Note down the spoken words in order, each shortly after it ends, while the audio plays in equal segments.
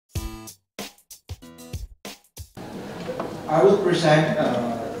I will present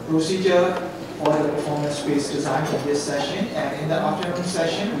procedure for the performance-based design in this session, and in the afternoon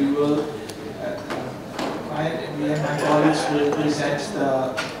session we will, me and my colleagues will present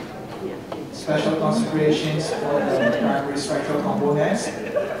the special considerations for the primary structural components in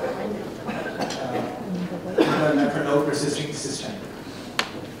the lateral load resisting system.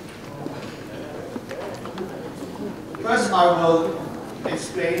 First, I will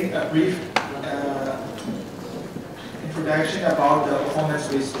explain a brief introduction about the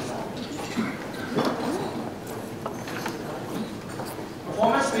performance-based design.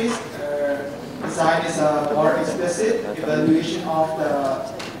 Performance-based design is a more explicit evaluation of the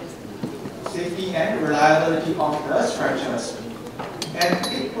safety and reliability of the structures, and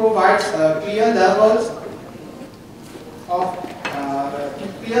it provides clear levels of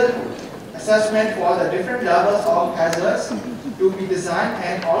clear assessment for the different levels of hazards to be designed,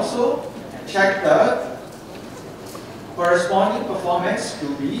 and also check the corresponding performance to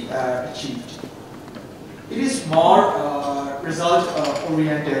be achieved. It is more result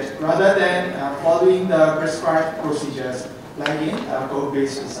oriented rather than following the prescribed procedures like in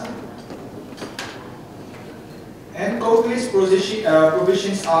code-based design. And code-based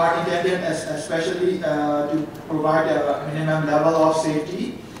provisions are intended especially to provide a minimum level of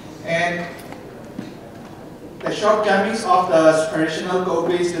safety, and the shortcomings of the traditional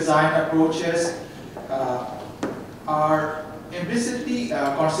code-based design approaches are implicitly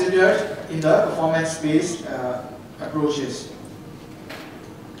considered in the performance-based approaches.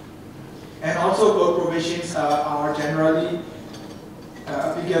 And also code provisions are generally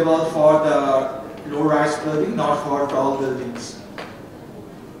applicable for the low-rise building, not for tall buildings.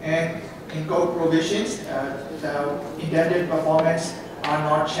 And in code provisions, the intended performance are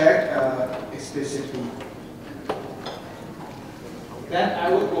not checked explicitly. Then I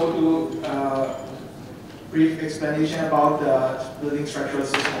will go to brief explanation about the building structural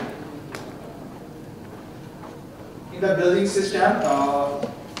system. In the building system,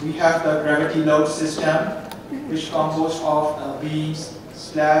 we have the gravity load system, which composed of beams,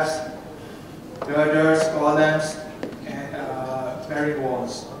 slabs, girders, columns, and bearing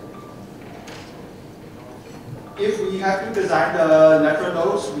walls. If we have to design the lateral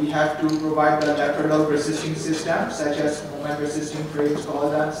loads, we have to provide the lateral load resisting system, such as moment resisting frames,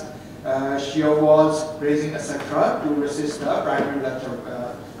 columns, shear walls, bracing, etc., to resist the primary lateral,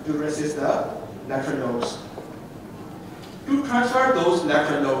 loads. To transfer those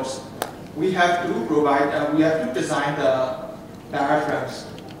lateral loads, we have to design the diaphragms,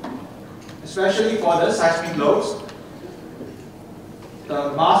 especially for the seismic loads.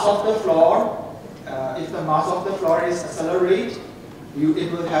 The mass of the floor, if the mass of the floor is accelerate,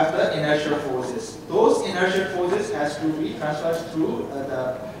 it will have the inertial forces. Those inertial forces has to be transferred through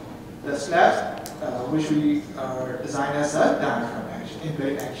the slabs, which we design as a diaphragm action,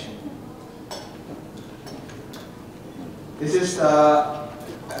 in-plane action. This is the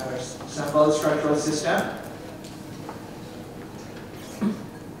sample structural system.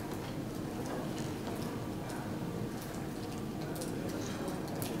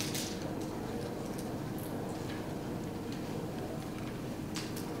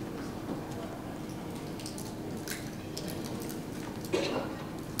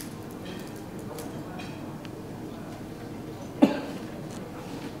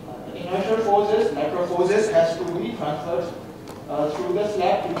 Lateral forces has to be transferred through the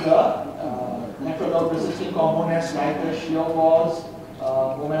slab to the lateral load resisting components like the shear walls,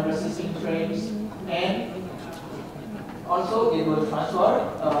 moment resisting frames, and also it will transfer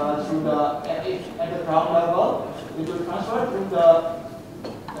through at the ground level, it will transfer through the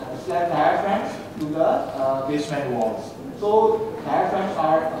slab diaphragms to the basement walls. So diaphragms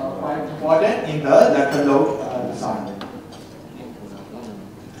are quite important in the lateral load design.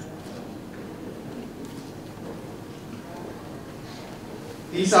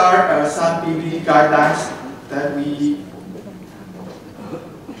 These are some PVD guidelines that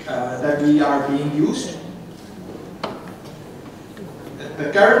we are being used.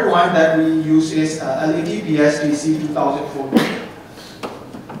 The current one that we use is LED BSDC 2014,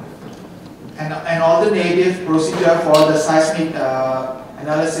 an alternative procedure for the seismic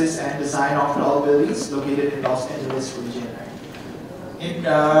analysis and design of tall buildings located in Los Angeles region.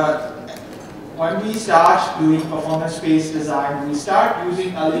 When we start doing performance-based design, we start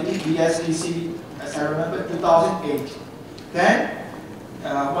using LED BSDC, as I remember, 2008. Then,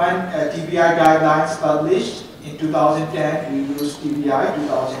 when TBI guidelines published in 2010, we used TBI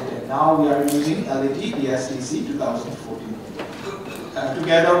 2010. Now we are using LED BSDC 2014,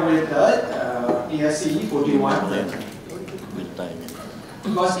 together with the ASCE 4130.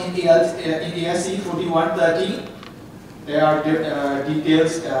 Because in ASCE 4130, there are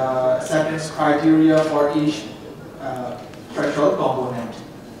detailed acceptance criteria for each structural component.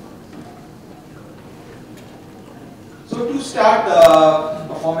 So to start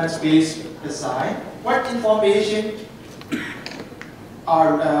the performance-based design, what information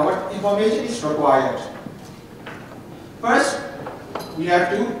is required? First, we have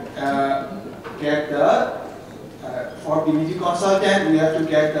to get the for PVD consultant, we have to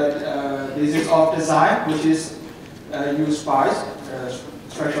get the basis of design, which is used by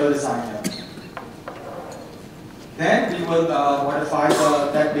structural designer. Then we will modify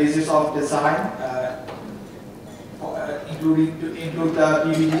that basis of design, include the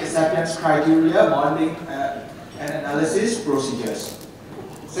PVD acceptance criteria, modeling, and analysis procedures.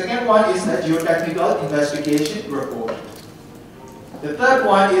 Second one is the geotechnical investigation report. The third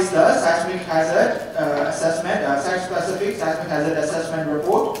one is the seismic hazard assessment, site-specific seismic hazard assessment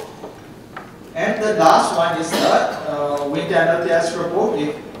report. And the last one is the wind tunnel test report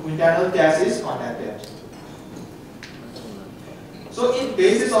if wind tunnel test is conducted. So in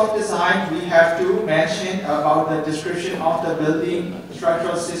basis of design, we have to mention about the description of the building,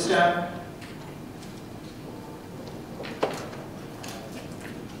 structural system,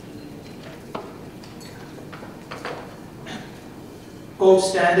 code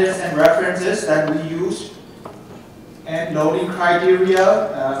standards and references that we use, and loading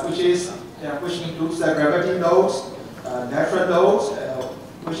criteria, which includes the gravity loads, lateral loads,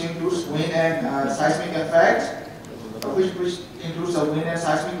 which includes wind and seismic effects, which includes the wind and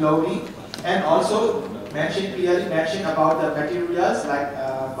seismic loading, and also clearly mention about the materials like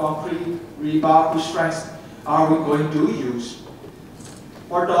concrete, rebar, which strengths are we going to use.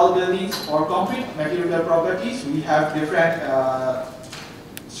 For tall buildings or concrete material properties, we have different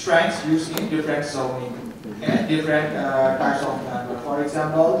strengths used in different zoning and different types of member. For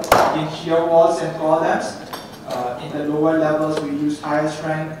example, in shear walls and columns, in the lower levels we use higher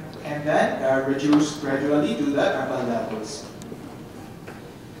strength and then reduce gradually to the upper levels.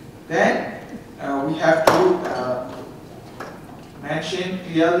 Then we have to mention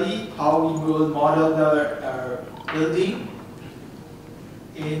clearly how we will model the building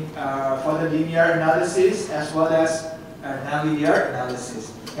for the linear analysis as well as nonlinear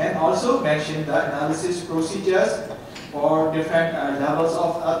analysis, and also mention the analysis procedures for different levels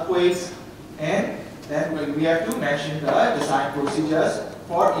of earthquakes, and then we have to mention the design procedures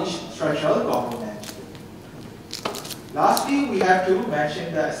for each structural component. Lastly, we have to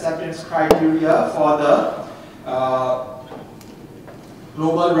mention the acceptance criteria for the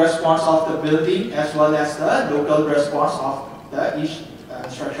global response of the building as well as the local response of each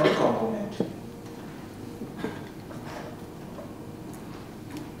structural component.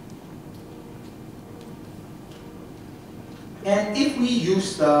 And if we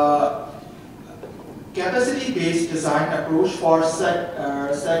use the capacity-based design approach for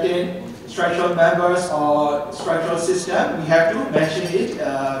certain structural members or structural system, we have to mention it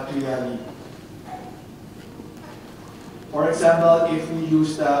clearly. For example, if we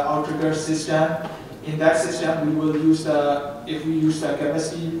use the outrigger system, in that system we will use if we use the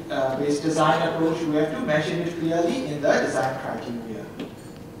capacity-based design approach, we have to mention it clearly in the design criteria.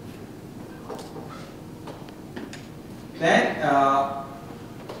 Then,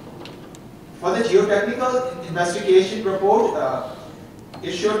 for the geotechnical investigation report,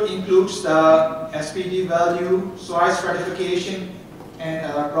 it should include the SPD value, soil stratification, and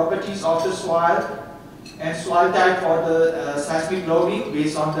properties of the soil, and soil type for the seismic loading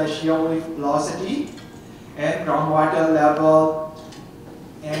based on the shear wave velocity, and groundwater level.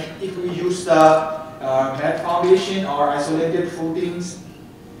 And if we use the mat foundation or isolated footings,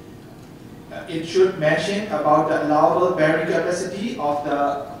 it should mention about the allowable bearing capacity of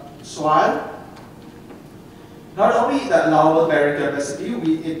the soil. Not only the allowable bearing capacity,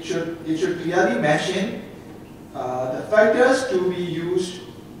 it should clearly mention the factors to be used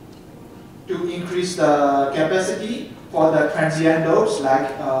to increase the capacity for the transient loads like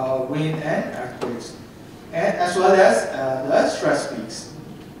wind and earthquakes, and as well as the stress peaks.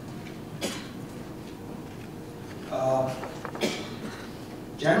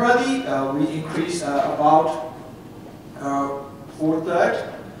 Generally, we increase about 1/4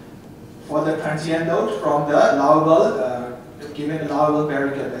 for the transient load from the allowable, given allowable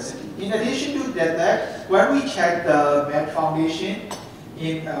bearing capacity. In addition to that, when we check the mat foundation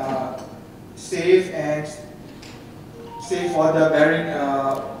in safe for the bearing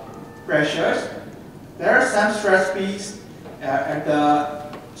pressures, there are some stress peaks at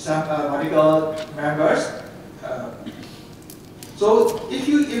some vertical members. So if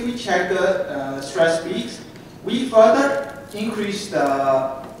we check the stress peaks, we further increase the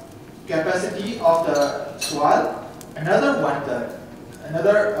capacity of the soil another 1/3,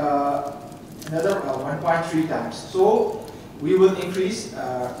 another 1.3 times. So we will increase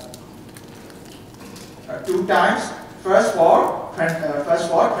 2 times. First for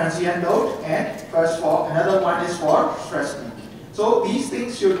transient load, and another one is for stress peak. So these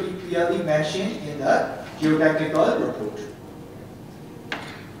things should be clearly mentioned in the geotechnical report.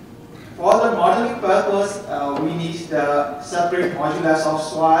 For the modeling purpose, we need the separate modulus of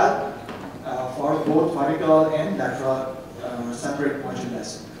soil for both vertical and lateral separate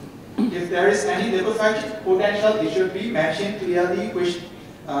modulus. If there is any liquefaction potential, it should be mentioned clearly which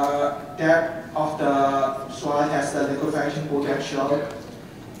depth of the soil has the liquefaction potential.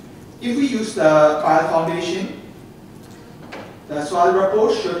 If we use the pile foundation, the soil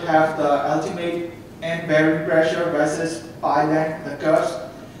report should have the ultimate end bearing pressure versus pile length, the curves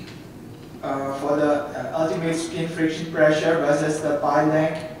for the ultimate skin friction pressure versus the pile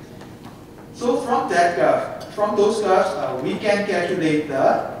length. So from that curve, from those curves, we can calculate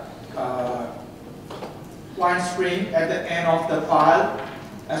the point spring at the end of the pile,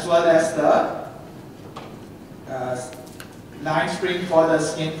 as well as the line spring for the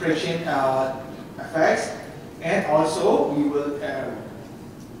skin friction effects, and also we will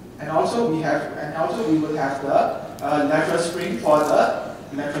have the lateral spring for the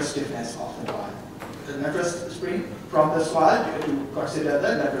lateral stiffness of the pile. The lateral spring from the soil to consider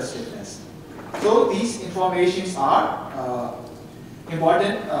the lateral stiffness. So these informations are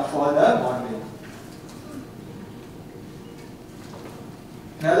important for the modeling.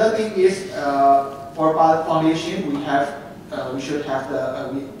 Another thing is for pile foundation, we should have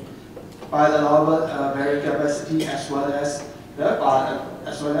the pile allowable bearing capacity as well as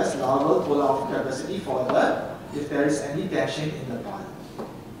allowable pull-off capacity for if there is any tension in the pile.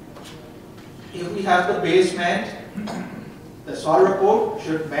 If we have the basement, the soil report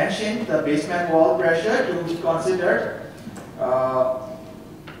should mention the basement wall pressure to be considered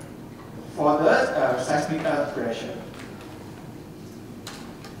for the seismic earth pressure.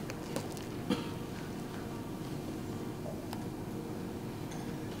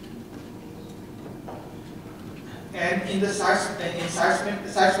 And in the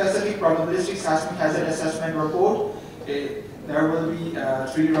site-specific probabilistic seismic hazard assessment report, there will be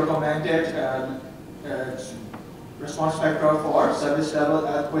 3 recommended response spectra for service level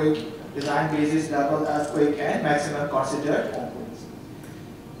earthquake, design basis level earthquake, and maximum considered earthquakes.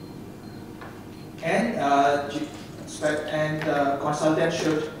 And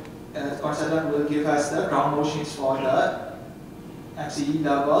consultant will give us the ground motions for the MCE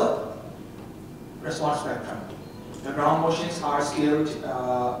level response spectrum. The ground motions are scaled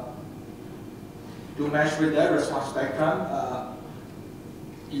to match with the response spectrum,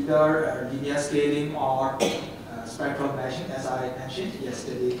 either linear scaling or spectral matching, as I mentioned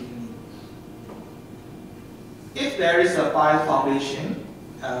yesterday evening. If there is a pile foundation,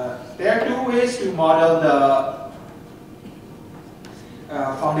 there are 2 ways to model the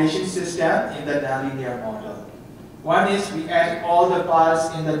foundation system in the nonlinear model. One is we add all the piles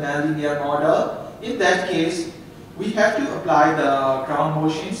in the nonlinear model. In that case, we have to apply the ground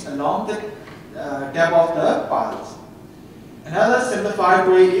motions along the depth of the piles. Another simplified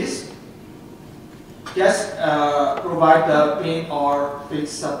way is just provide the plain or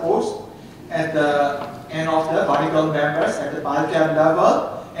fixed supports at the end of the vertical members at the pile cap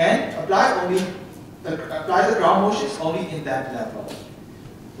level, and apply the ground motions only in that level.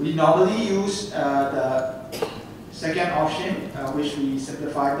 We normally use the second option, which we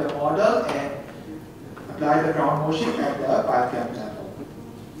simplified the model and apply the ground motion at the pile cap level.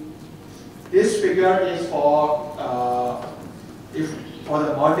 This figure is for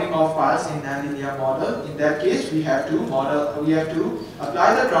the modeling of piles in nonlinear model. In that case, we have to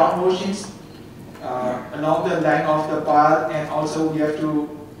apply the ground motions along the line of the pile, and also we have to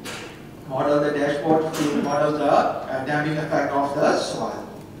model the dashboard to model the damping effect of the soil.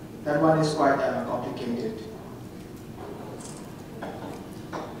 That one is quite complicated.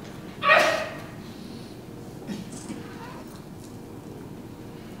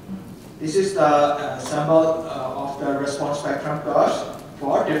 This is the symbol of the response spectrum curves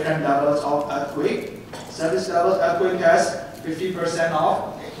for different levels of earthquake. Surface level earthquake has 50%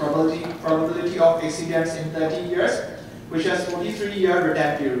 of probability of accidents in 30 years, which has 43-year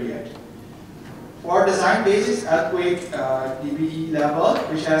return period. For design basis earthquake DBE level,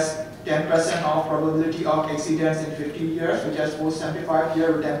 which has 10% of probability of accidents in 50 years, which has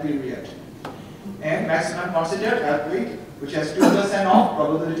 475-year return period. And maximum considered earthquake, which has 2% of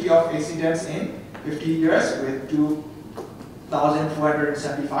probability of accidents in 50 years with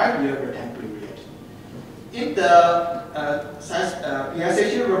 2,475-year return period. In the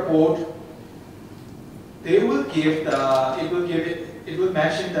PSHU report, they will give it will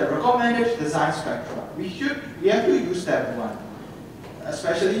mention the recommended design spectra. We have to use that one,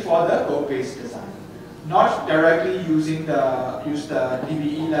 especially for the code-based design, not directly use the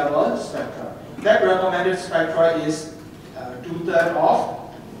DBE level spectra. That recommended spectra is 2/3 of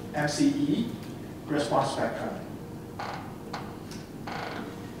MCE response spectrum,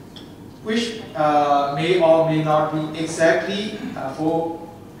 which may or may not be exactly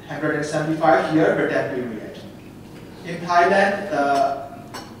 475 year return period. In Thailand, the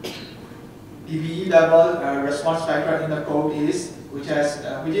DBE level response spectrum in the code is which is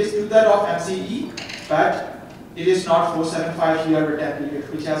 2/3 of MCE, but it is not 475 year return period,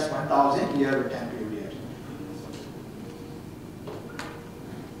 which has 1000 year return period.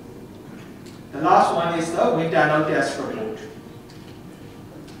 The last one is the wind tunnel test report.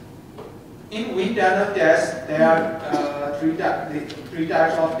 In wind tunnel test, there are three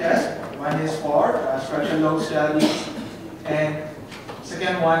types of tests. One is for structural load studies, and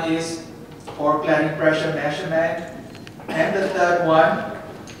second one is for cladding pressure measurement, and the third one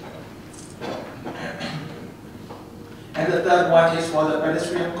is for the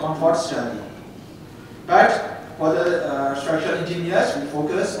pedestrian comfort study. But for the structural engineers, we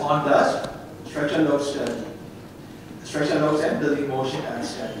focus on the structural load study, structural loads and building motion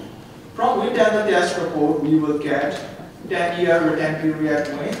study. From wind tunnel test report, we will get 10-year return period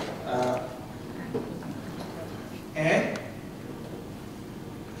wind and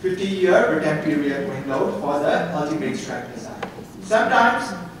 50-year return period wind load for the ultimate strength design.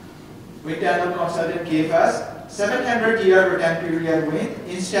 Sometimes wind tunnel consultant gave us 700-year return period wind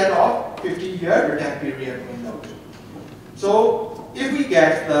instead of 50-year return period wind load. So if we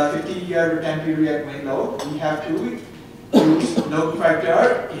get the 50-year return period wind load, we have to use load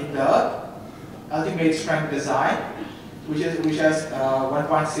factor in the ultimate strength design, which has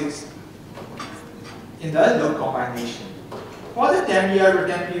 1.6 in the load combination. For the 10-year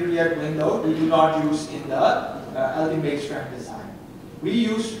return period wind load, we do not use in the ultimate strength design. We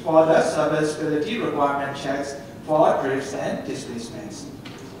use for the serviceability requirement checks for drifts and displacements.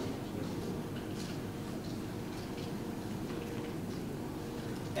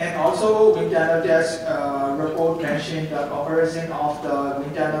 And also, wind tunnel test report mentioned the comparison of the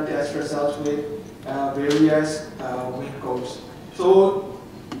wind tunnel test results with various wind codes. So,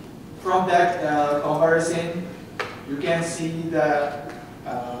 from that comparison, you can see the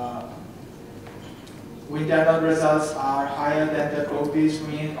wind tunnel results are higher than the code-based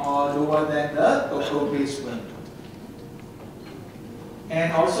wind or lower than the code-based wind.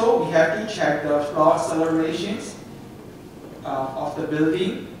 And also, we have to check the floor accelerations of the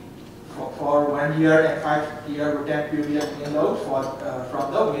building for 1 year and 5-year return period wind load from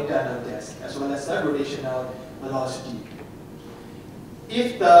the wind tunnel test, as well as the rotational velocity.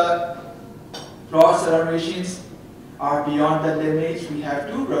 If the floor accelerations are beyond the limits, we have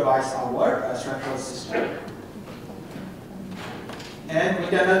to revise our structural system. And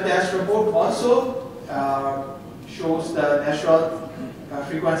wind tunnel test report also shows the natural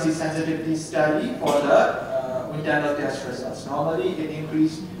frequency sensitivity study for the wind tunnel test results. Normally, it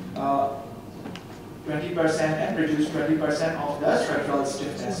increased 20% and reduced 20% of the structural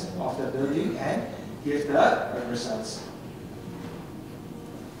stiffness of the building and gives the results.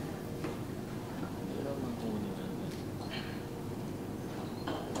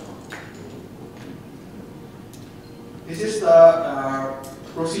 This is the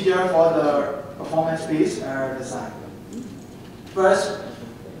procedure for the performance-based design. First,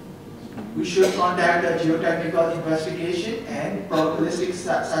 we should conduct the geotechnical investigation and probabilistic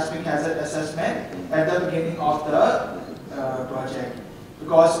seismic hazard assessment at the beginning of the project.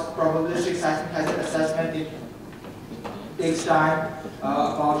 Because probabilistic seismic hazard assessment, it takes time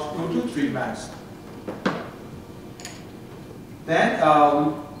about 2 to 3 months. Then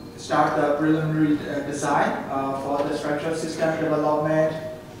we start the preliminary design for the structural system development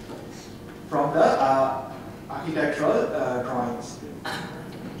from the architectural drawings.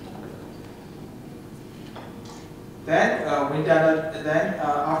 Then,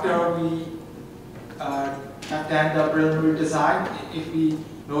 after we have done the preliminary design, if we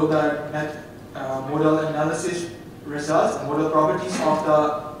know the model analysis results, model properties of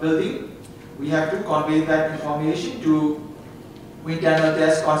the building, we have to convey that information to wind tunnel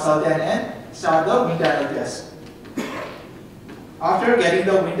test consultant and start the wind tunnel test. After getting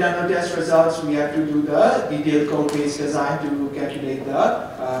the wind tunnel test results, we have to do the detailed code-based design to calculate the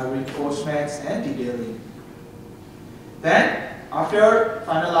reinforcements and detailing. Then, after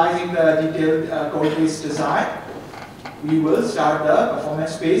finalizing the detailed code-based design, we will start the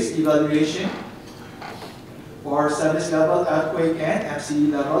performance-based evaluation for service level earthquake and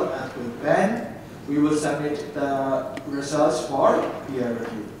MCE level earthquake. Then, we will submit the results for peer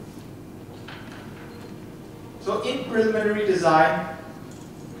review. So in preliminary design,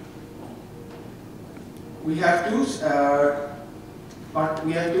 we have to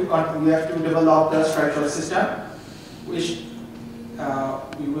develop the structural system, which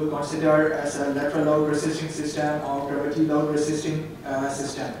we will consider as a lateral load resisting system or gravity load resisting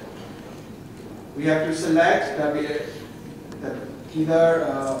system. We have to select either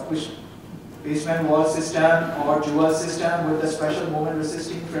which basement wall system or dual system with a special moment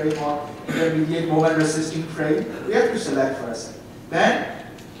resisting frame or intermediate moment resisting frame. We have to select first. Then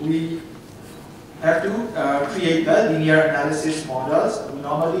we have to create the linear analysis models. We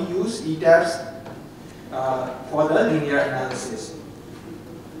normally use ETABS for the linear analysis.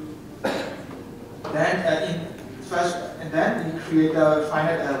 Then then we create the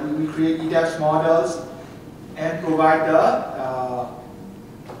we create ETABS models and provide the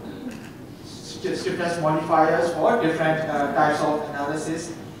stiffness modifiers for different types of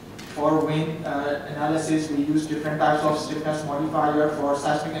analysis. For wind analysis, we use different types of stiffness modifier. For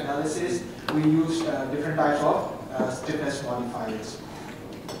seismic analysis, we use different types of stiffness modifiers.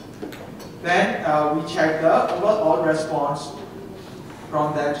 Then we check the overall response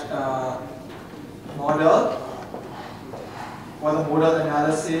from that model. For the modal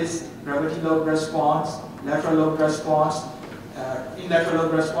analysis, gravity load response, lateral load response. In lateral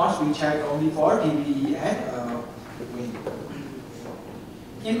load response, we check only for TBE and wind.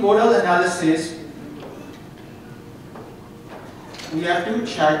 In modal analysis, we have to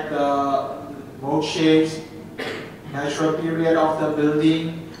check the mode shapes, natural period of the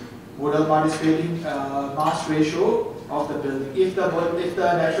building, modal participating mass ratio of the building. If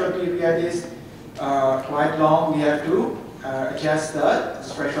the natural period is quite long, we have to adjust the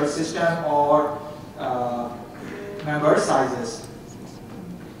structural system or member sizes.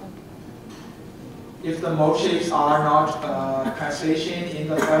 If the mode shapes are not translation in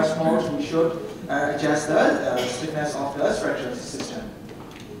the first mode, we should adjust the stiffness of the structural system.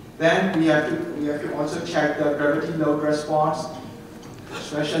 Then we have to also check the gravity load response,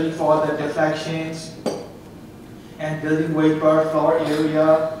 especially for the deflections and building weight per floor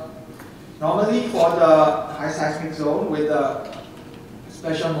area. Normally for the high seismic zone with the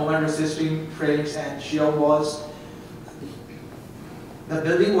special moment resisting frames and shear walls, the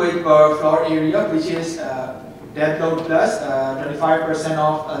building weight per floor area, which is dead load plus 25%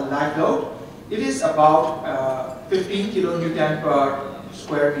 of live load, it is about 15 kilonewton per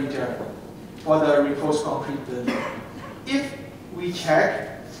square meter for the reinforced concrete building. If we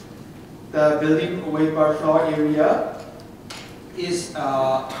check the building weight per floor area is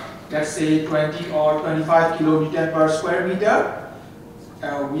let's say 20 or 25 kilonewton per square meter,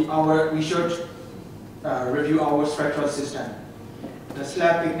 we should review our structural system. The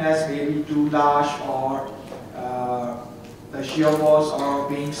slab thickness may be too large, or the shear walls or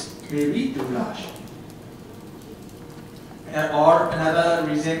beams may be too large. Or another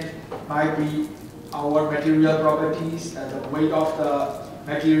reason might be our material properties, the weight of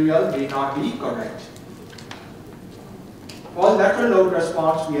the material may not be correct. For lateral load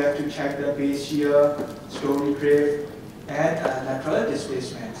response, we have to check the base shear, story drift, and lateral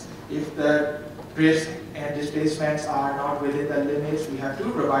displacements. If the drifts and displacements are not within the limits, we have to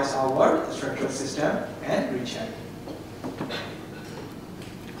revise our structural system and recheck.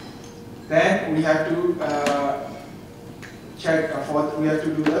 Then we have to we have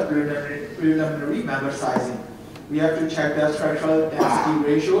to do the preliminary member sizing. We have to check the structural density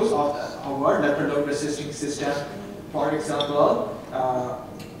ratios of our lateral load resisting system. For example,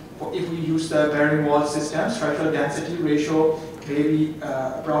 if we use the bearing wall system, structural density ratio may be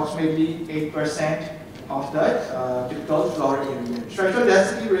approximately 8% of the typical floor area. Structural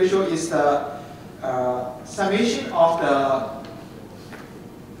density ratio is the summation of the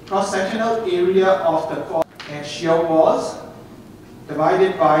cross-sectional area of the core and shear walls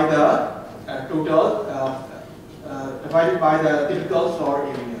divided by the typical floor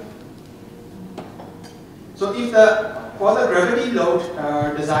area. So if for the gravity load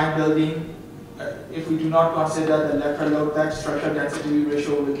design building, if we do not consider the lateral load, that structural density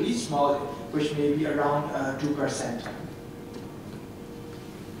ratio will be small, which may be around 2%.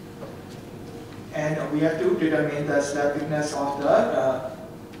 And we have to determine the slab thickness of the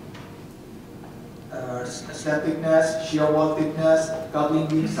slab thickness, shear wall thickness, coupling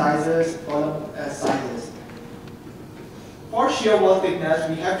beam sizes, column sizes. For shear wall thickness,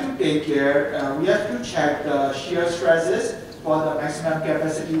 we have to take care, we have to check the shear stresses for the maximum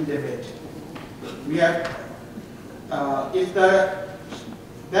capacity limit. We have, if the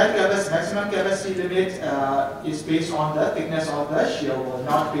That maximum capacity limit is based on the thickness of the shear wall,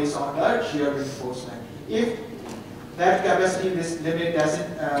 not based on the shear reinforcement. If that capacity limit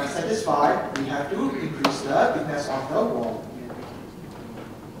doesn't satisfy, we have to increase the thickness of the wall.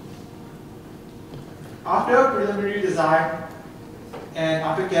 After preliminary design and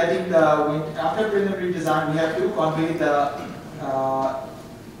after getting the preliminary design, we have to convey the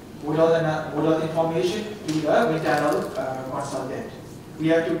model information to the wind tunnel consultant. We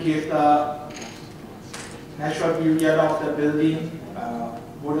have to give the natural period of the building,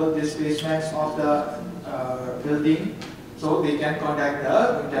 model displacements of the building, so they can conduct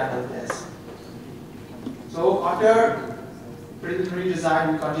the wind tunnel test. So after preliminary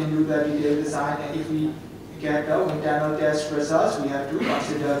design, we continue the detailed design, and if we get the wind tunnel test results, we have to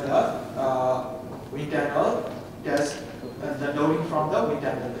consider the wind tunnel test, the loading from the wind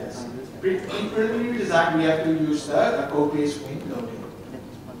tunnel test. In preliminary design, we have to use the code-based wind loading.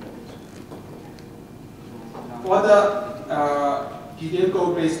 For the detailed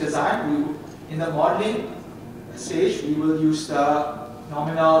code-based design, in the modeling stage, we will use the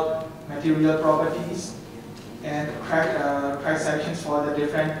nominal material properties and crack sections for the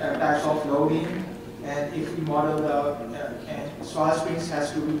different types of loading. And if we model and soil springs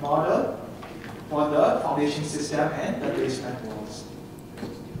has to be modeled for the foundation system and the basement walls.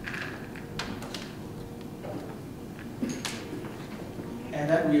 And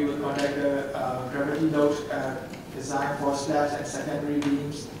then we will conduct the gravity load design for slabs and secondary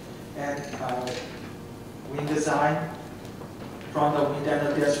beams, and wind design from the wind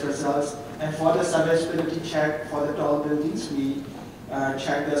tunnel test results. And for the submersibility check for the tall buildings, we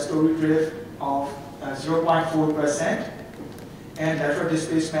check the story drift of 0.4% and lateral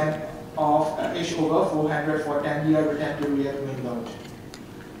displacement of H over 400 for 10-year retentive rear wind load.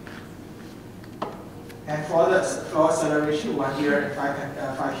 And for the floor acceleration, 1 year and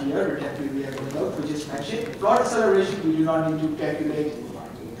 5-year retentive rear wind load, which is mentioned. Floor acceleration, we do not need to calculate,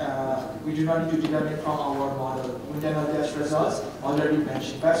 we do not need to determine from our model. Wind tunnel test results already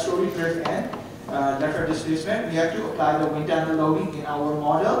mentioned. But story drift and lateral displacement, we have to apply the wind tunnel loading in our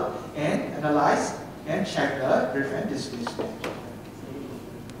model and analyze and check the drift and displacement.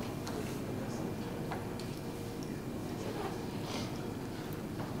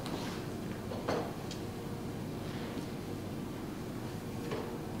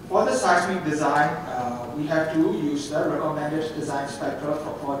 For the seismic design, we have to use the recommended design spectra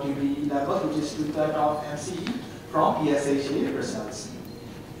for DBE level, which is 2/3 of MCE from ESHA results.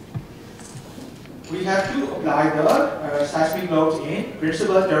 We have to apply the seismic loads in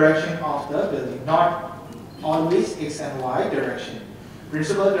principal direction of the building, not always X and Y direction.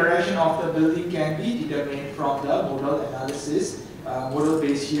 Principal direction of the building can be determined from the model analysis, model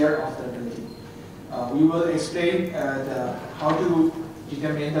base shear of the building. We will explain how to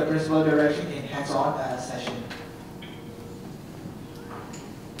determine the principal direction in hands-on session.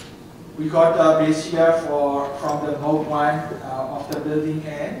 We got the base shear from the mode 1 of the building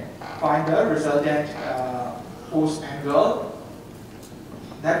and find the resultant post angle.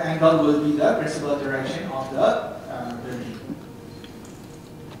 That angle will be the principal direction of the building.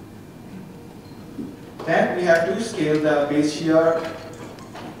 Then we have to scale the base shear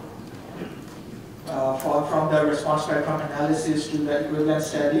from the response spectrum analysis to the equivalent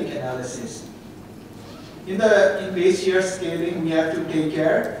static analysis. In base shear scaling, we have to take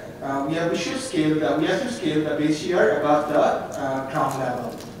care. We have to scale the base shear above the ground level.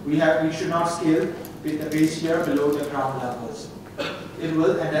 We should not scale with the base shear below the ground levels. It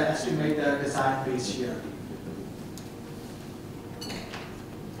will underestimate the design base shear.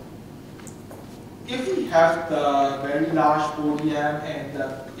 If we have the very large podium and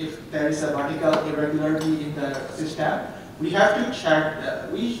if there is a vertical irregularity in the system, we have to check.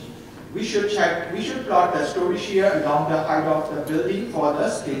 We should plot the story shear along the height of the building for the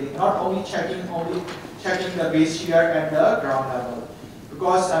scaling. Not only checking the base shear at the ground level,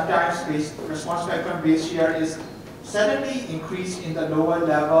 because sometimes response spectrum base shear is suddenly increased in the lower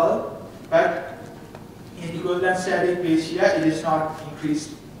level, but in equivalent static base shear it is not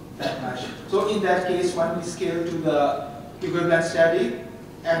increased that much. So in that case, when we scale to the equivalent static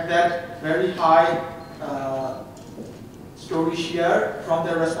at that very high story shear from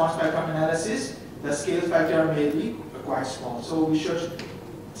the response spectrum analysis, the scale factor may be quite small. So we should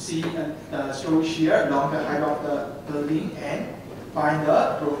see the story shear along the height of the building and find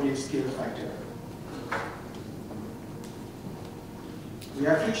the appropriate scale factor. We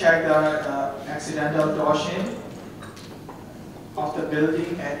have to check the accidental torsion of the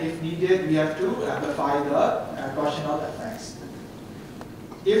building, and if needed, we have to amplify the torsional effects.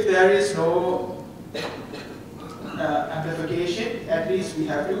 If there is no amplification, at least we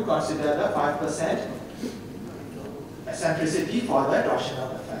have to consider the 5% eccentricity for the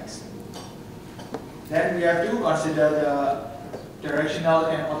torsional effects. Then we have to consider the directional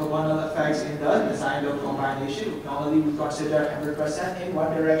and orthogonal effects in the design load combination. Normally we consider 100% in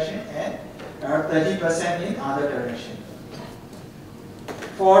one direction and 30% in other direction.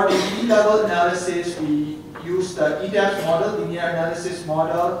 For the E-level analysis, we use the EDAPS model, linear analysis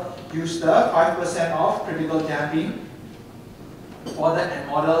model, use the 5% of critical damping for the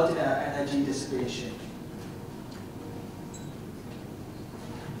modeled energy dissipation.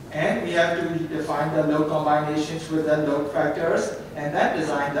 And we have to define the load combinations with the load factors and then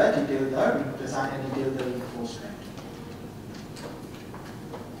design and detail the reinforcement.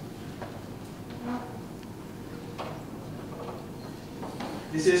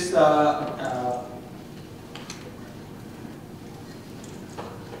 This is the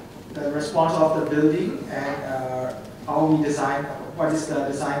response of the building and how we design, what is the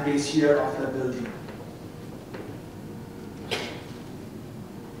design base here of the building.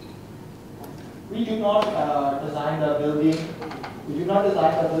 We do not design the building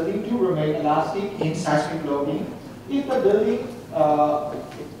to remain elastic in seismic loading. If the building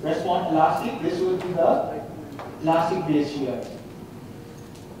responds elastic, this will be the elastic base here.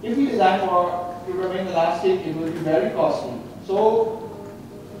 If we design to remain elastic, it will be very costly. So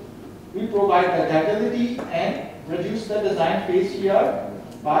we provide the ductility and reduce the design phase here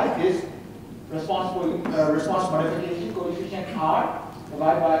by this response modification coefficient R,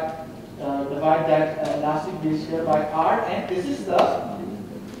 divide that elastic base here by R, and this is the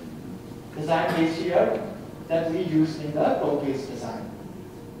design base here that we use in the pro-base design.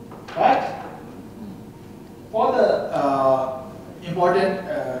 But for the important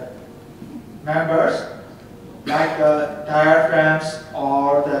members like the diaphragms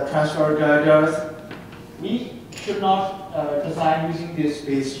or the transfer girders, we should not design using this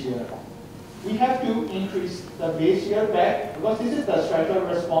base shear. We have to increase the base shear back because this is the structural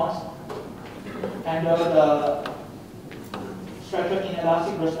response under the structural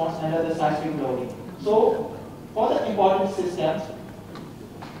inelastic response under the seismic loading. So for the important systems,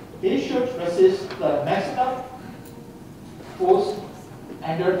 they should resist the maximum force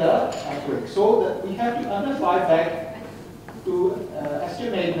under the earthquake. So that we have to amplify back to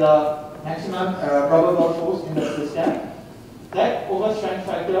estimate the maximum probable force in the system. That overstrength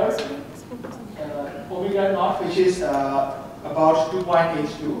factor, omega naught, which is about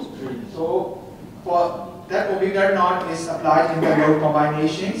 2.823. So for that omega naught is applied in the load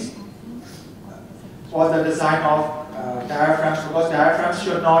combinations for the design of diaphragms, because diaphragms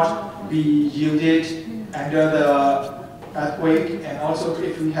should not be yielded under the earthquake, and also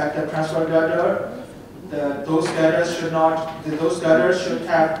if we have the transfer girder, those girders should have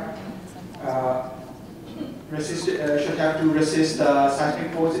to resist the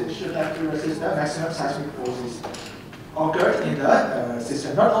seismic forces. Should have to resist the maximum seismic forces occurred in the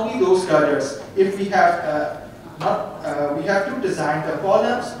system. Not only those girders. If we have we have to design the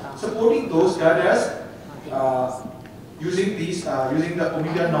columns supporting those girders using the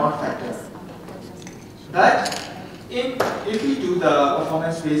omega naught factor. But if we do the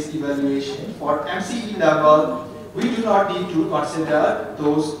performance-based evaluation for MCE level, we do not need to consider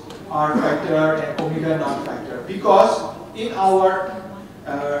those R factor and omega naught factor, because in our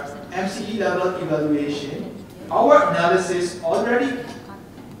MCE level evaluation, our analysis already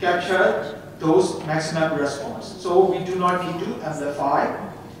captured those maximum response. So we do not need to amplify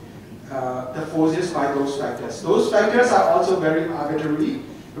the forces by those factors. Those factors are also very arbitrary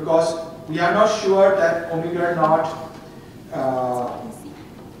because we are not sure that omega naught,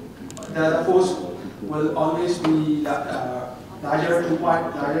 the force will always be larger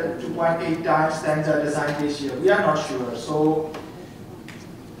 2.8 times than the design ratio. We are not sure. So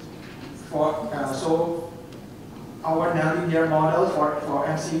our nonlinear model for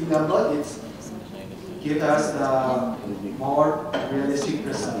MCE level, it gives us the more realistic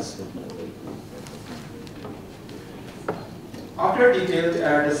results. After detailed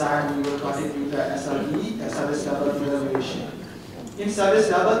design, we will continue the SLE, service level evaluation. In service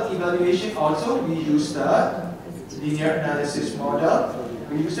level evaluation also, we use the linear analysis model.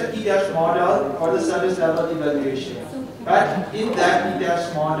 We use the EDAPS model for the service level evaluation. But in that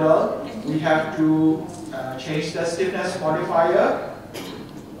EDAPS model, we have to change the stiffness modifier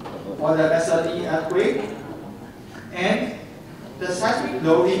for the SLE earthquake. And the seismic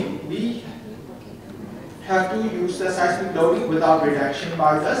loading, we have to use the seismic loading without reduction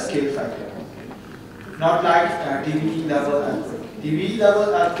by the scale factor. Not like DVE level earthquake. DVE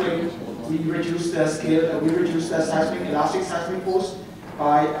level earthquake, we reduce the scale, we reduce the elastic seismic force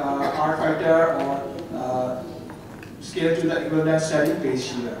by R factor or scale to the equivalent static base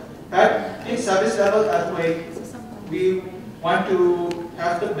shear. But in surface level earthquake, we want to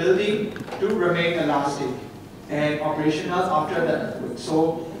have the building to remain elastic and operational after the earthquake.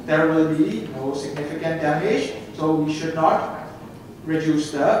 So there will be no significant damage. So we should not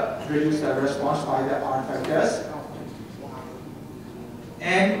reduce the response by the R factors.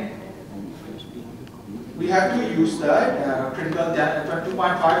 And we have to use the critical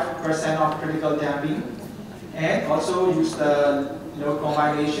 2.5% of critical damping, and also use the load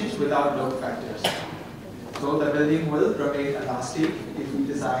combinations without load factors. So the building will remain elastic if we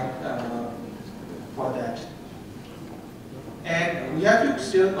design for that. And we have to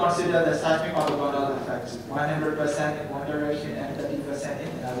still consider the seismic orthogonal effects, 100% in one direction and 30% in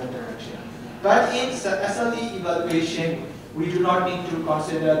another direction. But in SLE evaluation, we do not need to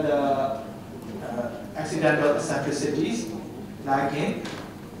consider the accidental eccentricities like in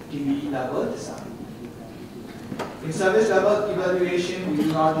DBE level design. In service level evaluation, we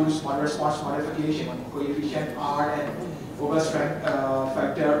do not use response modification coefficient R and overstrength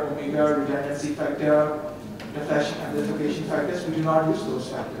factor, omega, redundancy factor, deflection amplification factors. We do not use those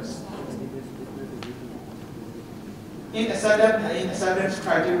factors. In acceptance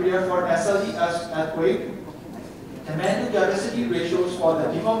criteria for SLE earthquake, the man-to-capacity ratios for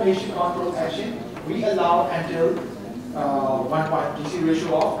the deformation control action, we allow until DC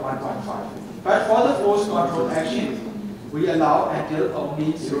ratio of 1.5. But for the force control action, we allow until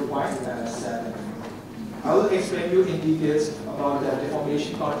only 0.7. I will explain you in details about the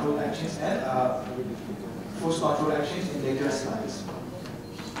deformation control actions and force control actions in later slides.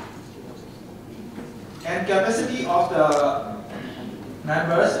 And capacity of the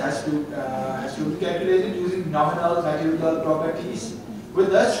members has to be calculated using nominal material properties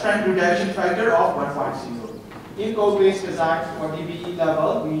with a strength reduction factor of 1.0. In code-based design for DBE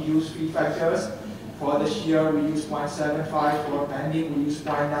level, we use feed factors. For the shear, we use 0.75. For bending, we use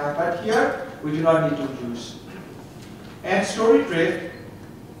 0.9. But here, we do not need to use. And story drift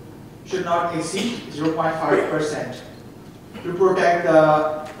should not exceed 0.5% to protect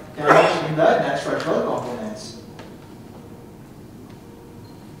the damage in the non-structural components.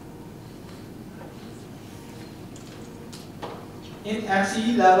 In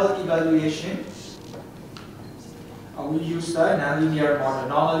MCE level evaluation, we use the nonlinear model.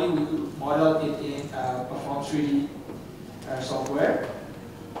 Normally, we model it in Perform 3D software,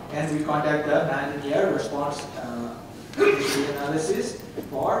 and we conduct the nonlinear response analysis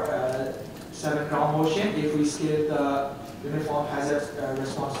for 7 ground motion if we scale the uniform hazard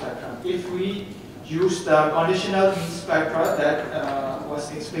response spectrum. If we use the conditional mean spectra that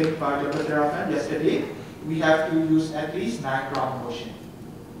was explained by Dr. Therafan yesterday, we have to use at least 9 ground motion.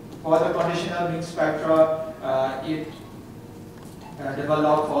 For the conditional mean spectra, it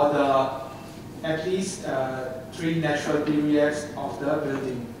developed for the at least 3 natural periods of the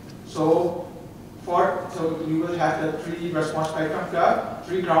building. So we will have the 3 response spectrum curve,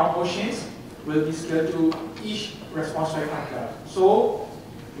 3 ground motions will be scaled to each response spectrum curve. So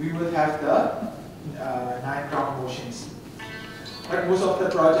we will have the 9 ground motions. But most of the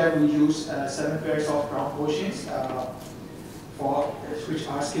project we use 7 pairs of ground motions which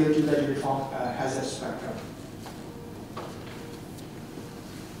are scaled to the uniform hazard spectrum.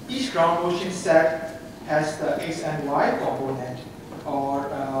 Each ground motion set has the X and Y component or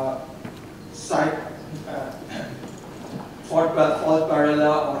side fault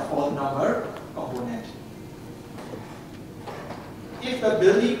parallel or fault number component. If the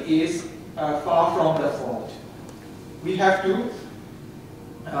building is far from the fault, we have to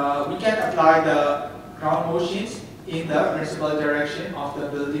we can apply the ground motions in the principal direction of the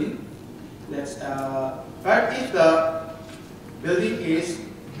building. But if the building is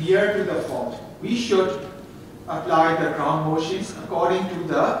near to the fault, we should apply the ground motions according to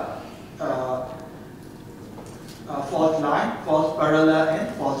the fault line, fault parallel,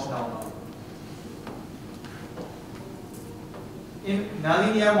 and fault normal. In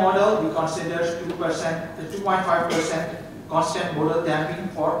nonlinear model, we consider 2.5% constant modal damping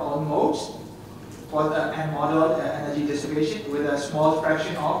for all modes and model energy dissipation with a small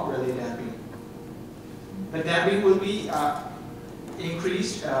fraction of relay damping. The damping will be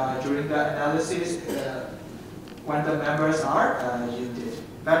increased during the analysis when the members are yielded.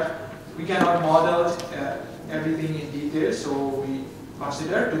 But we cannot model everything in detail, so we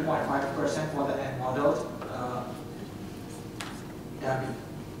consider 2.5% for the end modeled damping.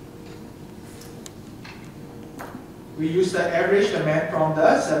 We use the average demand from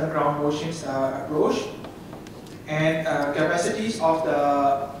the 7 ground motions approach, and capacities of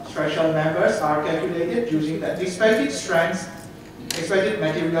the structural members are calculated using the expected strengths expected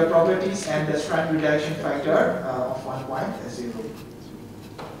material properties and the strength reduction factor of 1.0.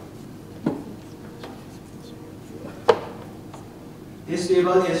 This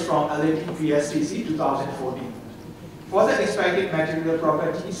table is from LAT PSTC 2014. For the expected material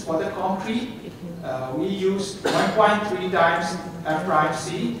properties, for the concrete, we use 1.3 times F prime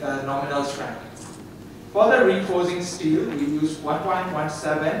C nominal strength. For the reinforcing steel, we use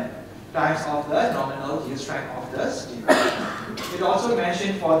 1.17 times of the nominal yield strength of the steel. It also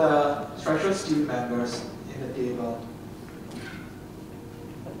mentioned for the structural steel members in the table.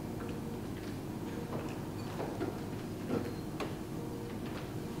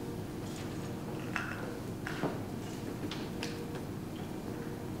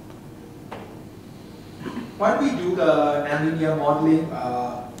 When we do the nonlinear modeling,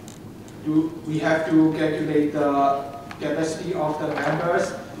 we have to calculate the capacity of the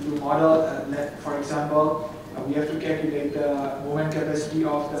members to model. For example, we have to calculate the moment capacity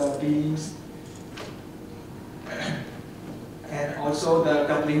of the beams and also the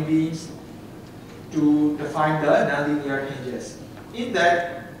coupling beams to define the nonlinear hinges. In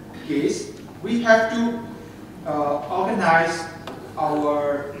that case, we have to organize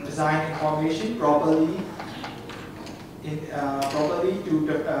our design information properly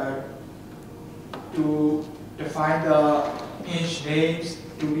to define the hinge names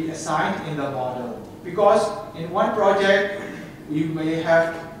to be assigned in the model. Because in one project, we may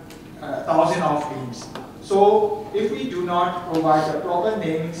have 1,000 of beams. So if we do not provide a proper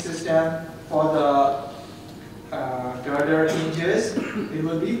naming system for the girder hinges, it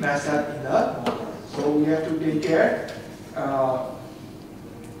will be messed up in the model. So we have to take care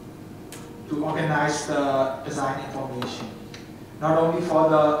to organize the design information. Not only for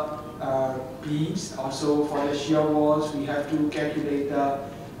the beams, also for the shear walls, we have to calculate the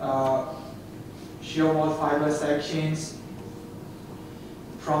shear wall fiber sections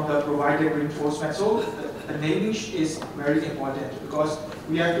from the provided reinforcement. So the naming is very important because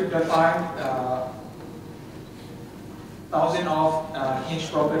we have to define 1,000 of hinge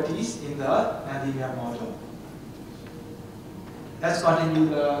properties in the nonlinear model. Let's continue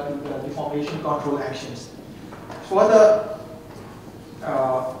the deformation control actions. For the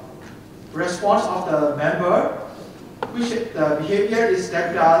response of the member, which the behavior is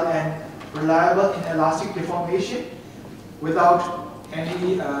ductile and reliable in elastic deformation without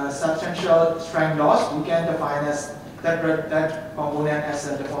any substantial strength loss, we can define as that component as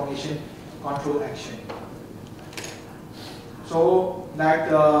a deformation control action. So, like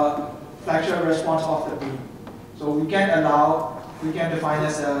the flexural response of the beam. So we can define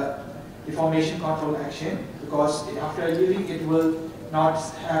as a deformation control action because after yielding it will not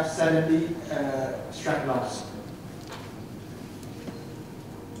have suddenly strength loss.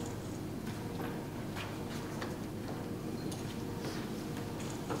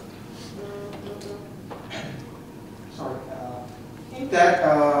 Sorry. In that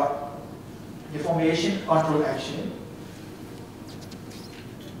deformation control action,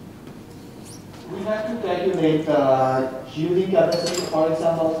 we have to calculate the yielding capacity, for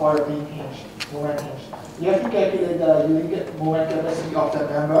example, for a beam hinge, moment hinge. We have to calculate the yielding moment capacity of the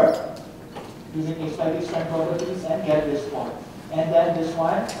member using expected strength properties and get this point. And then this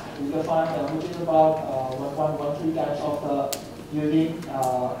one, we define which is about 1.13 times of the yielding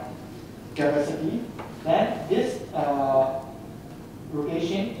capacity. Then this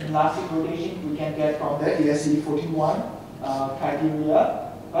rotation, elastic rotation, we can get from the ASCE 41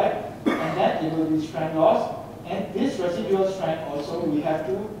 criteria, right? And then it will be strength loss. And this residual strength also we have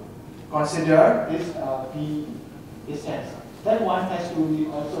to consider this P distance. That one has to be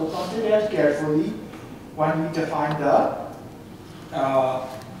also considered carefully when we define the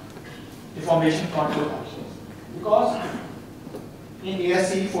deformation control actions. Because in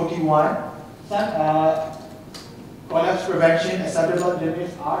ASCE 41, some collapse prevention acceptable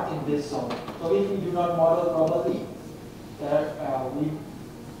limits are in this zone. So if we do not model properly, we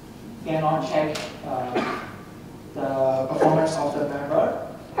cannot check the performance of the member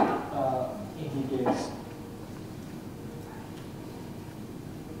in details.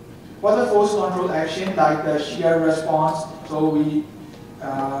 For the force control action, like the shear response, so we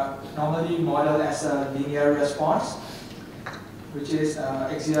normally model as a linear response, which is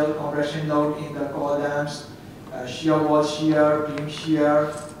axial compression load in the columns, shear wall shear, beam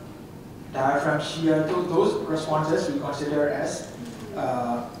shear, diaphragm shear. So those responses we consider as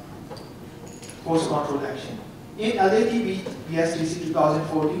force control action. In LAT PSTC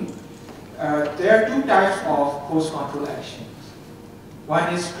 2014, there are two types of force control actions.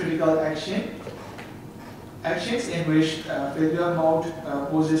 One is critical action, actions in which failure mode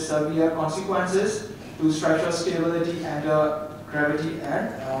poses severe consequences to structural stability and gravity and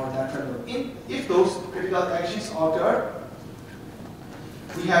lateral load. If those critical actions occur,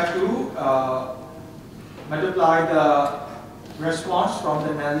 we have to multiply the response from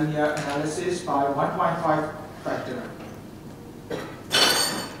the nonlinear analysis by 1.5 factor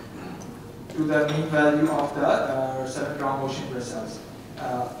to the mean value of the 7 ground motion results.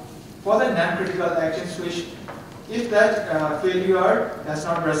 For the non-critical actions, which if that failure does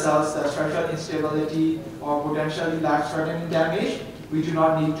not result in structural instability or potentially life-threatening damage, we do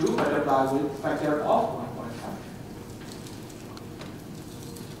not need to multiply with factor of 1.5.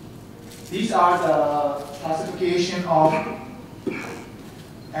 These are the classification of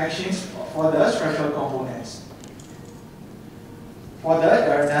actions for the structural components. For the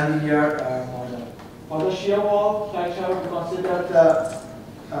nonlinear model. For the shear wall fracture, we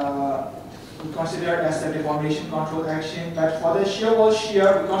consider as the deformation control action, but for the shear wall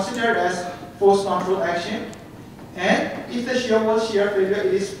shear, we consider as force control action. And if the shear wall shear failure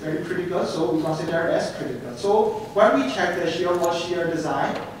is very critical, so we consider as critical. So when we check the shear wall shear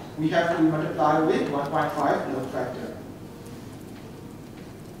design, we have to multiply with 1.5 load factor.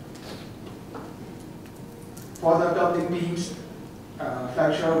 For the coupling beams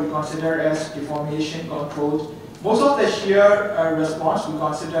fracture, we consider as deformation controlled. Most of the shear response we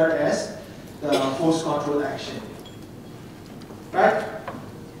consider as the force control action. But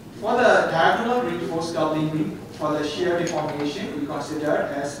for the diagonal reinforced coupling beam, for the shear deformation, we consider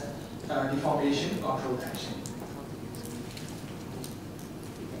as deformation control action.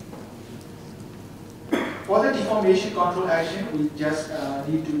 For the deformation control action, we just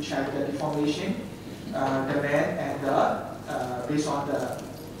need to check the deformation demand and based on the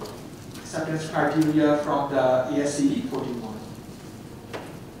acceptance criteria from the ASCE 41.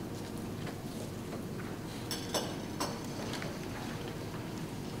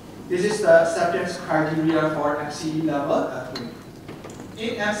 This is the acceptance criteria for MCE level earthquake.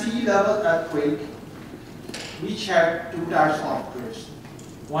 In MCE level earthquake, we check 2 types of drifts.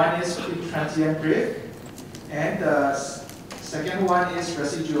 One is peak transient drift, and the second one is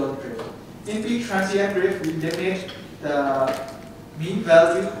residual drift. In peak transient drift, we limit the mean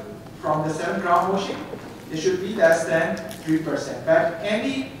value from the 7 ground motion. It should be less than 3%. But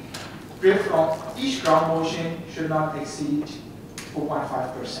any drift from each ground motion should not exceed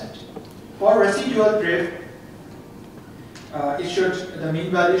 4.5%. For residual drift, the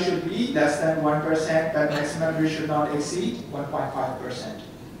mean value should be less than 1%, but maximum drift should not exceed 1.5%.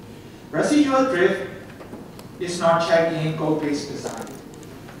 Residual drift is not checked in code-based design.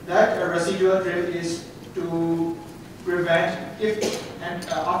 That residual drift is to prevent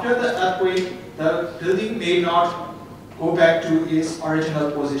after the earthquake, the building may not go back to its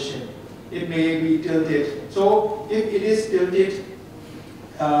original position. It may be tilted. So if it is tilted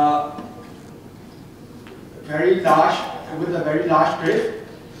with a very large drift,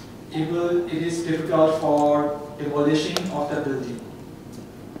 it is difficult for demolition of the building.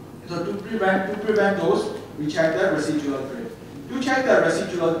 So to prevent those, we check the residual drift. To check the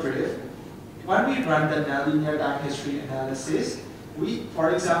residual drift, when we run the nonlinear time history analysis, for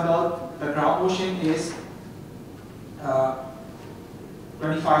example, the ground motion is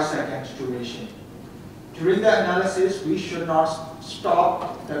 25 seconds duration. During the analysis, we should not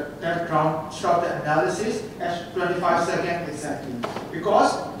stop the analysis at 25 seconds exactly,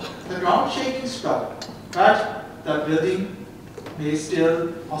 because the ground shaking stopped, but the building may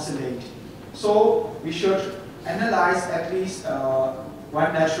still oscillate. So we should analyze at least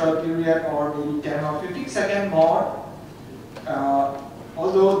one natural period or maybe 10 or 15 seconds more,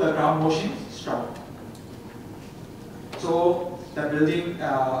 although the ground motion stopped. So the building,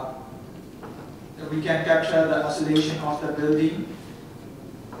 we can capture the oscillation of the building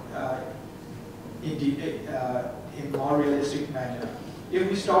in more realistic manner. If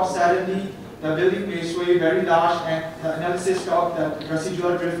we stop suddenly, the building may sway very large, and the analysis stopped, the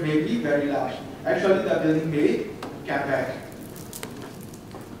residual drift may be very large. Actually, the building may come back.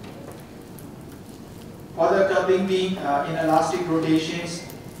 For the coupling beam in elastic rotations,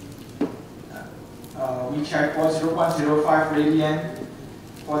 we check for 0.05 radian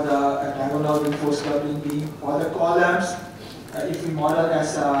for the diagonal reinforced coupling beam. For the columns, if we model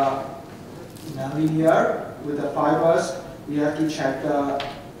as nonlinear with the fibers, we have to check the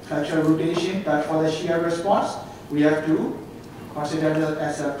fracture rotation, but for the shear response, we have to consider that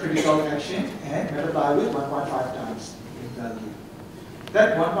as a critical action and multiply with 1.5 times in value.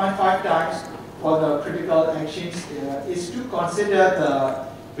 That 1.5 times for the critical actions is to consider the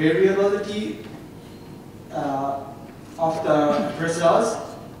variability of the results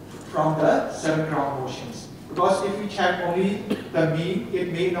from the 7 ground motions. Because if we check only the mean,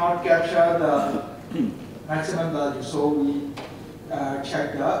 it may not capture the maximum value. So we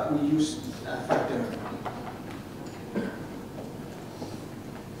check the reuse factor.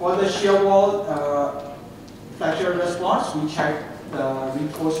 For the shear wall fracture response, we check the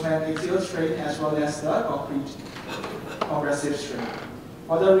reinforcement axial strain as well as the concrete compressive strain.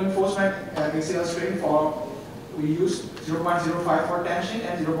 For the reinforcement axial strain, we use 0.05 for tension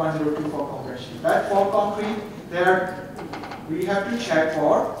and 0.02 for compression. But for concrete, we have to check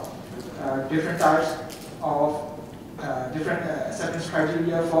for different types of different acceptance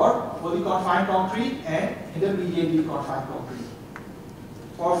criteria for fully confined concrete and intermediately confined concrete.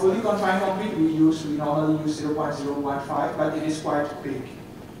 For fully confined concrete, we normally use 0.015, but it is quite big.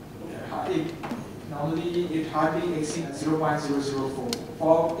 Normally, it hardly exceeds 0.004.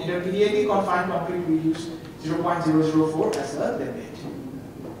 For intermediately confined concrete, we use 0.004 as a limit.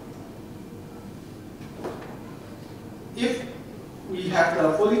 If we have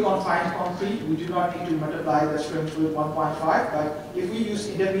the fully confined concrete, we do not need to multiply the strength with 1.5, but if we use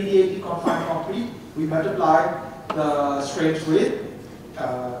intermediately confined concrete, we multiply the strength with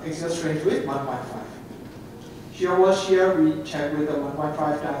axial strength with 1.5. Shear wall shear, we check with the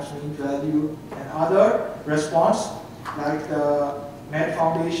 1.5 times mean value, and other response like the mat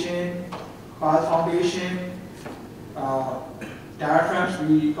foundation, pile foundation, diaphragms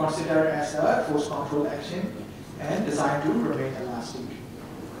we consider as a force control action and designed to remain elastic.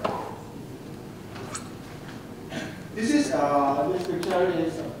 This picture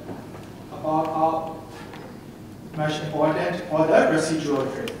is about how much important for the residual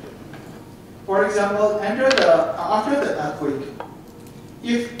drift. For example, after the earthquake,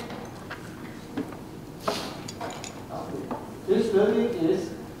 if this building is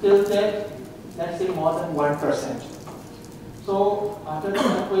tilted, let's say more than 1%. So after the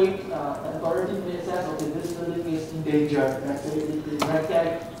earthquake, the authority may assess, okay, this building is in danger. Let's say it red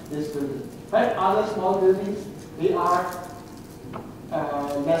tag this building. But other small buildings, they are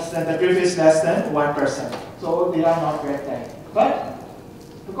the drift is less than 1%. So they are not red tag. But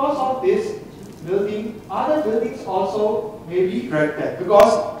because of this building, other buildings also may be red tag.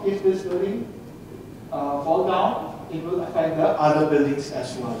 Because if this building fall down, it will affect the other buildings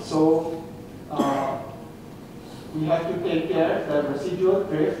as well. So we have to take care of the residual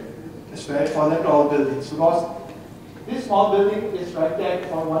drift, especially for the tall buildings. Because this small building is red tag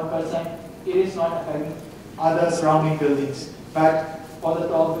for 1%, it is not affecting other surrounding buildings. But for the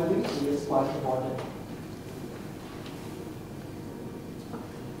tall buildings, it is quite important.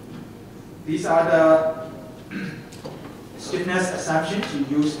 These are the stiffness assumptions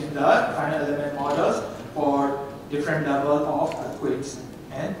you use in the final element models for different levels of earthquakes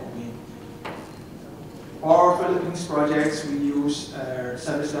and wind. For Philippines projects, we use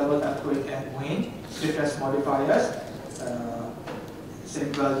service level earthquake and wind stiffness modifiers,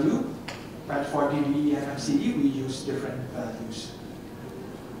 same value, but for DBE and MCD, we use different values.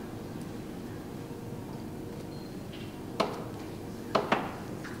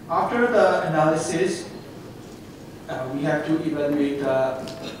 After the analysis, we have to evaluate the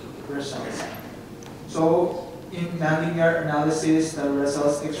results. So in nonlinear analysis, the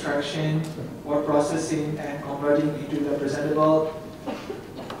results extraction or processing and converting into the presentable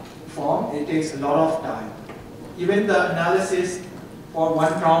form, it takes a lot of time. Even the analysis for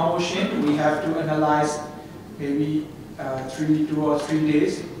one ground motion, we have to analyze maybe 2 or 3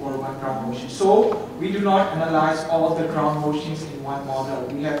 days for one ground motion. So we do not analyze all the ground motions in one model.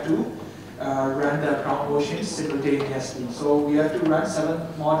 We have to run the ground motions simultaneously. So we have to run 7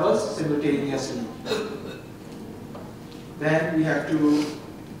 models simultaneously. Then we have to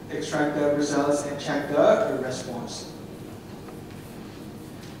extract the results and check the response.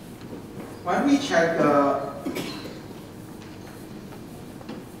 When we check the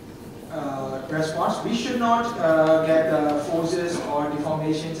response, we should not get the forces or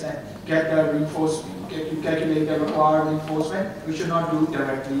deformations and get the reinforcement, calculate the required reinforcement. We should not do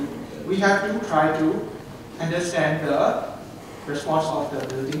directly. We have to try to understand the response of the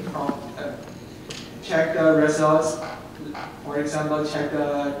building from check the results. For example, check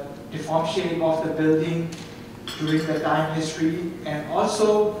the deformed shape of the building during the time history, and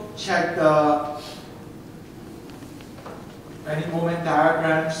also check the bending moment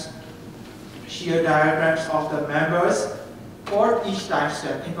diagrams, shear diagrams of the members for each time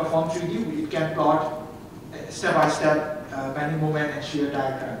step. In Perform 3D, it can plot step-by-step bending moment and shear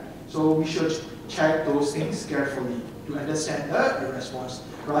diagram. So we should check those things carefully to understand the response,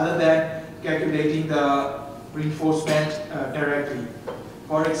 rather than calculating the reinforcement directly.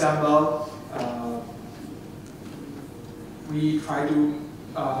 For example, we try to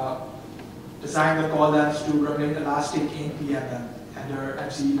design the columns to remain elastic in PMM under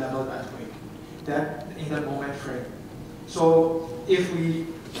MCE level earthquake, that in the moment frame. So if we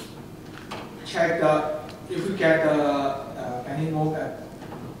check if we get the any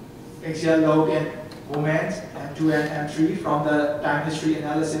axial load and moment M2 and M3 from the time history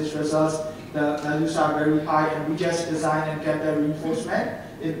analysis results, the values are very high, and we just design and get the reinforcement.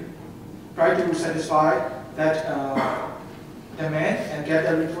 It try to satisfy that demand and get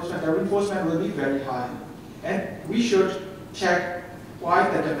the reinforcement will be very high. And we should check why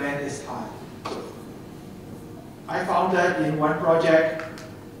the demand is high. So I found that in one project,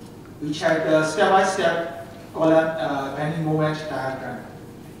 we checked the step-by-step column bending moment diagram.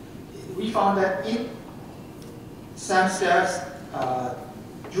 We found that in some steps,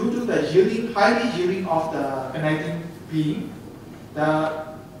 due to the highly yielding of the connecting beam, the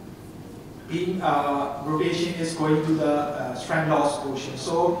beam rotation is going to the strand loss portion.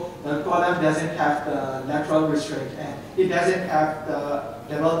 So the column doesn't have the lateral restraint, and it doesn't have the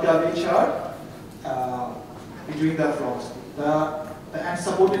double curvature between the floors. The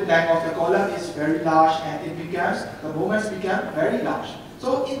unsupported length of the column is very large, and the moments become very large.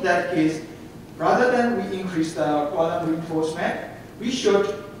 So in that case, rather than we increase the column reinforcement, we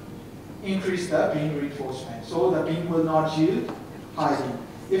should increase the beam reinforcement. So the beam will not yield highly.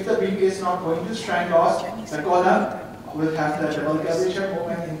 If the beam is not going to strand loss, the column will have the double curvature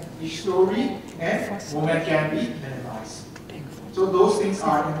moment in each story, and moment can be minimized. So those things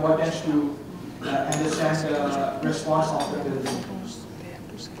are important to understand the response of the building.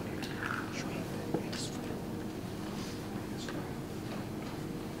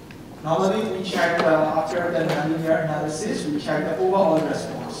 Normally, we check after the nonlinear analysis, we check the overall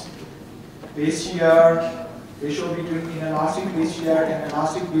response. Base shear, ratio between inelastic base shear and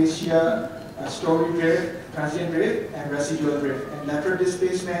elastic base shear, story drift, transient drift, and residual drift, and lateral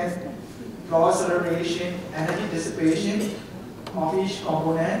displacement, flow acceleration, energy dissipation of each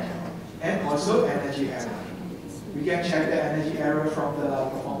component, and also energy error. We can check the energy error from the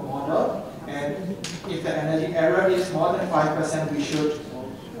performed model, and if the energy error is more than 5%, we should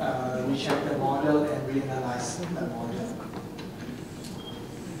recheck the model and reanalyze the model.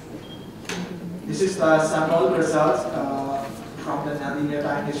 This is the sample results from the nonlinear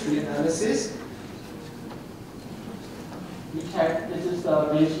time history analysis. We check, this is the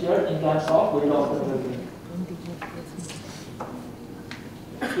base shear in terms of weight of the building.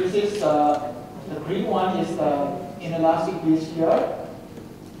 This is the green one is the inelastic base shear,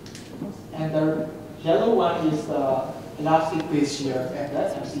 and the yellow one is the elastic base shear at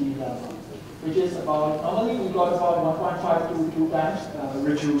the MCE level, which is about, normally we got about 1.5 to 2 times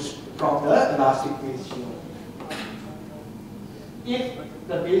reduced from the elastic base shear. If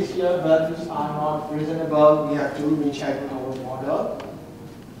the base shear values are not reasonable, we have to recheck our model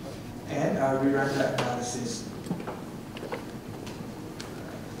and rerun the analysis.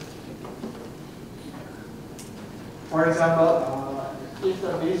 For example, if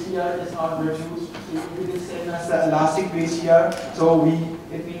the base shear is not reduced, it is same as the elastic base shear, so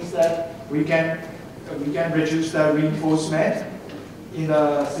it means that we can reduce the reinforcement in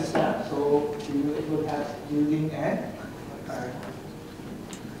the system, so it will have yielding and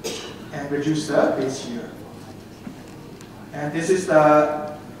reduce the base shear. And this is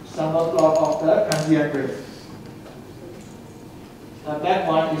the sample plot of the transient drift. The black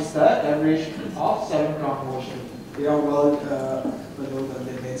one is the average of 7 ground motion. They are well below the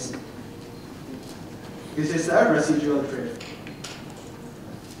limits. This is the residual drift.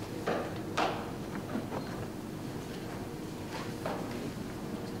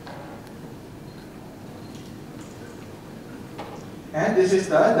 And this is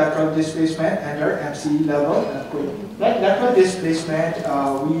the lateral displacement under MCE level earthquake. That lateral displacement,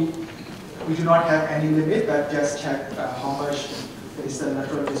 we do not have any limit, but just check how much is the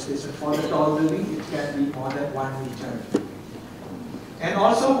lateral displacement. For the tall building, it can be more than 1 meter. And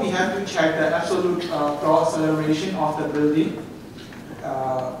also, we have to check the absolute flow acceleration of the building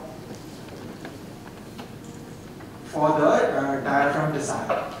for the diaphragm design,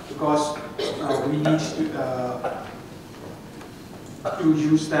 because we need to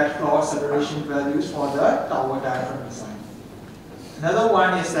use that flow acceleration values for the tower diaphragm design. Another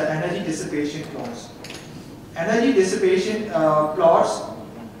one is the energy dissipation plots. Energy dissipation plots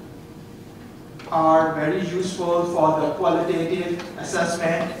are very useful for the qualitative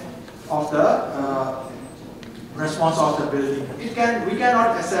assessment of the response of the building. We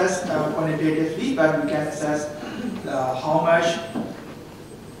cannot assess quantitatively, but we can assess how much,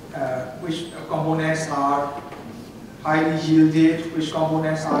 which components are highly yielded, which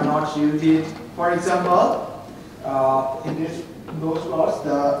components are not yielded. For example, in those plots,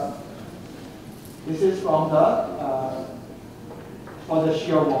 this is from the for the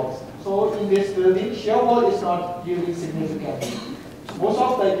shear walls. So in this building, shear wall is not yielding significantly. Most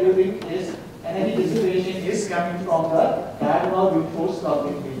of the yielding is energy dissipation is coming from the diagonal reinforced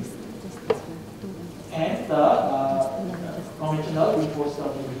curving beam and the conventional reinforced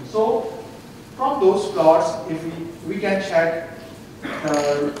curving beam. So from those plots, if we can check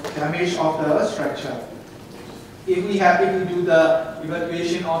the damage of the structure. If we do the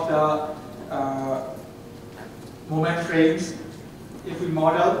evaluation of the moment frames, if we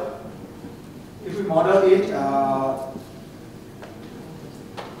model it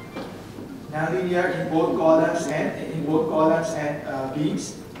nonlinear in both columns and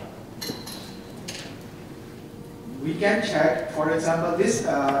beams, we can check, for example, this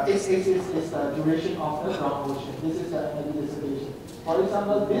x-axis is the duration of the ground motion. This is the energy dissipation. For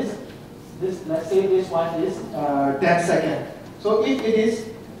example, this let's say this one is 10 seconds. So if it is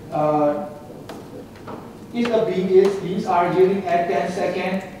if the beams are yielding at 10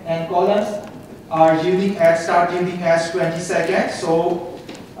 seconds and columns are start yielding at 20 seconds, so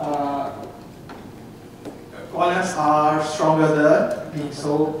columns are stronger than beams.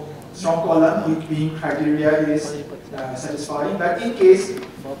 So strong column with beam criteria is satisfying. But in case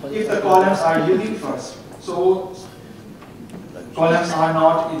if the columns are yielding first, so columns are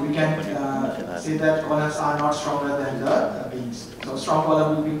not, we can say that columns are not stronger than the beams. So strong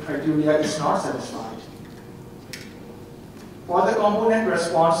column with beam criteria is not satisfied. For the component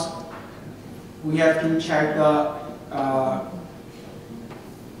response, we have to check the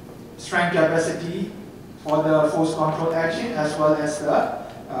strength capacity for the force control action as well as the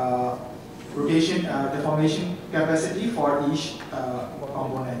rotation deformation capacity for each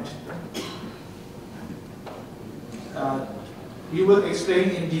component. We will explain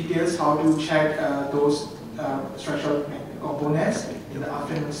in details how to check those structural components in the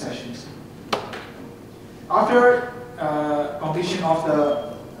afternoon sessions. After completion of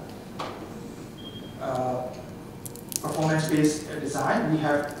the performance-based design, we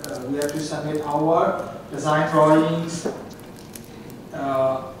have to submit our design drawings,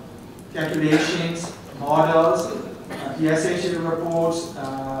 calculations, models, PSH reports,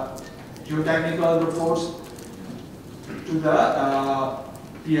 geotechnical reports to the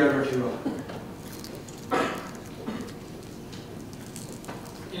peer reviewer.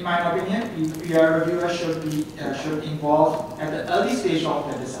 In my opinion, peer reviewer should involve at the early stage of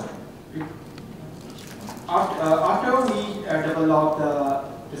the design. After we develop the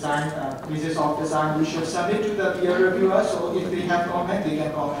design basis of design, we should submit to the peer reviewer. So if they have comment, they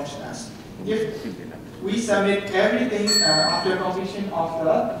can comment us. If we submit everything after completion of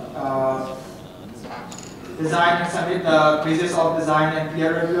the design and submit the basis of design and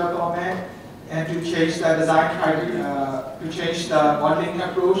peer reviewer comment, and to change the design criteria, to change the modeling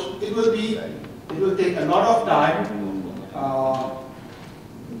approach, it will take a lot of time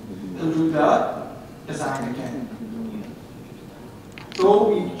to do the design again. So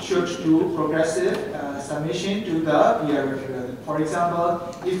we should do progressive submission to the peer reviewer. For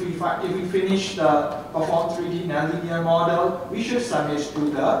example, if we finish the perform 3D nonlinear model, we should submit to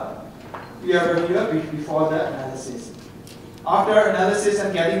the peer reviewer before the analysis. After analysis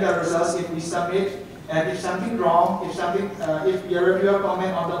and getting the results, if we submit, and if something wrong, if peer reviewer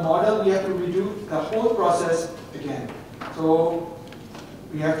comment on the model, we have to redo the whole process again. So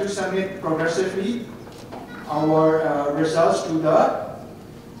we have to submit progressively our results to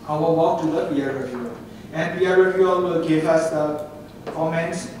our work to the peer reviewer, and peer reviewer will give us the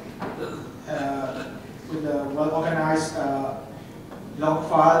comments with a well-organized log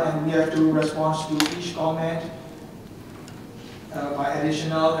file, and we have to respond to each comment by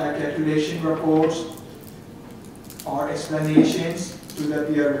additional calculation reports or explanations to the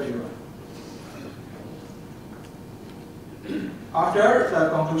peer reviewer. After the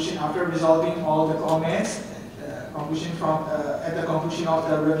conclusion, after resolving all the comments, at the conclusion of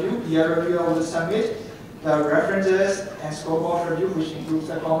the review, peer reviewer will submit the references and scope of review, which includes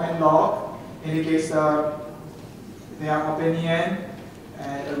the comment log, indicates their opinion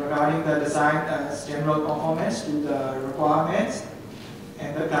regarding the design general conformance to the requirements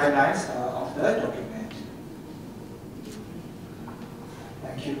and the guidelines of the document.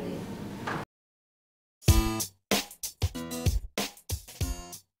 Thank you.